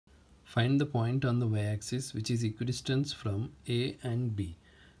Find the point on the y-axis which is equidistant from A and B.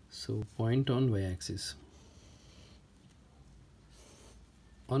 So point on y-axis.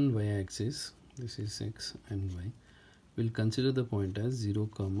 On y-axis, this is x and y. We'll consider the point as 0,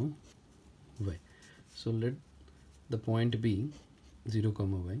 y. So let the point be 0,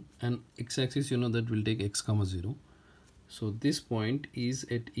 y, and x-axis, you know that we'll take x, 0. So this point is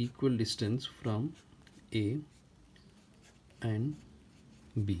at equal distance from A and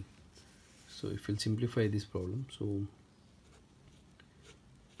B. So if we'll simplify this problem, so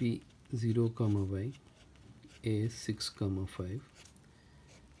P 0, y, A 6, 5,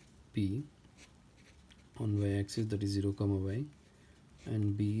 P on y-axis, that is 0, y,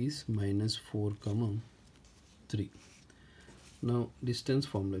 and B is minus 4, 3. Now distance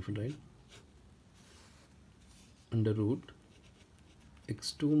formula, if you write under root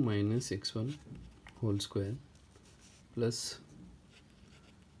x2 minus x1 whole square plus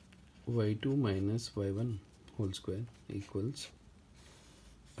y2 minus y1 whole square equals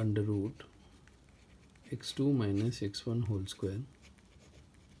under root x2 minus x1 whole square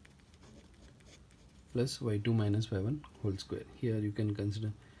plus y2 minus y1 whole square. Here you can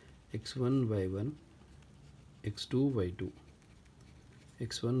consider x1 y1, x2 y2,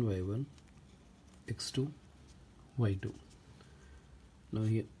 x1 y1, x2 y2. Now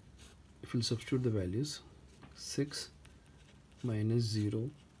here if we'll substitute the values, 6 minus 0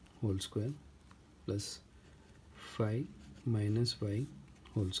 whole square plus 5 minus y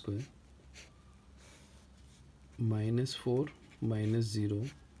whole square minus 4 minus 0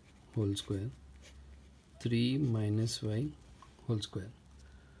 whole square 3 minus y whole square.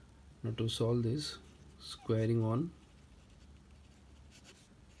 Now to solve this, squaring on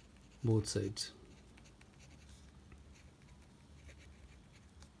both sides.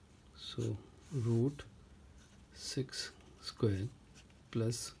 So root 6 square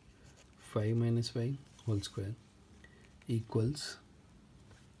plus 5 minus y whole square equals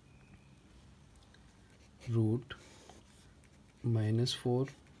root minus 4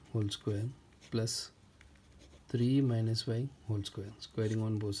 whole square plus 3 minus y whole square, squaring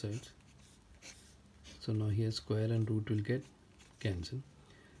on both sides. So now here square and root will get cancelled.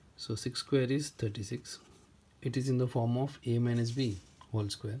 So 6 square is 36. It is in the form of a minus b whole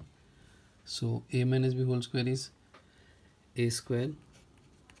square. So a minus b whole square is a square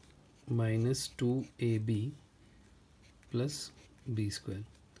minus 2ab plus b square.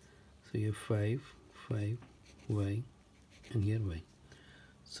 So you have 5 y and here y.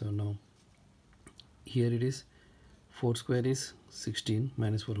 So now here it is 4 square is 16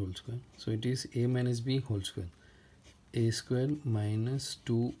 minus 4 whole square. So it is a minus b whole square. A square minus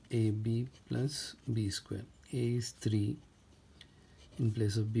 2ab plus b square. A is 3. In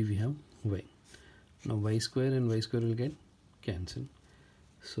place of b we have y. Now y square and y square will get cancelled.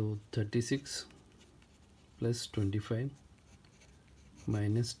 So 36 plus 25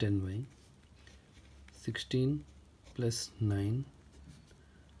 minus 10y, 16 plus 9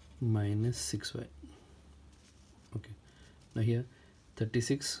 minus 6y. Okay, now here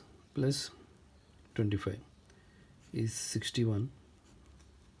 36 plus 25 is 61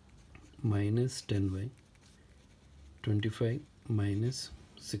 minus 10y, 25 minus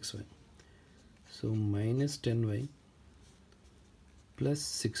 6y. So minus 10y plus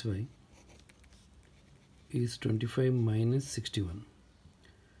 6y is 25 minus 61.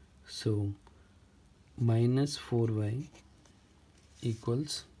 So minus 4y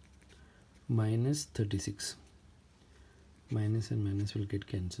equals minus 36. Minus and minus will get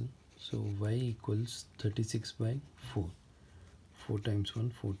cancelled. So y equals 36 by 4. 4 times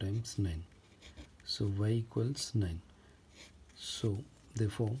 1, 4 times 9. So y equals 9. So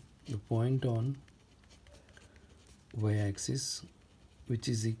therefore the point on y-axis which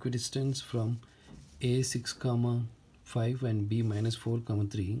is equidistant from a 6, 5 and b minus 4,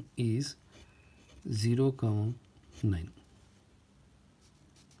 3 is 0, 9.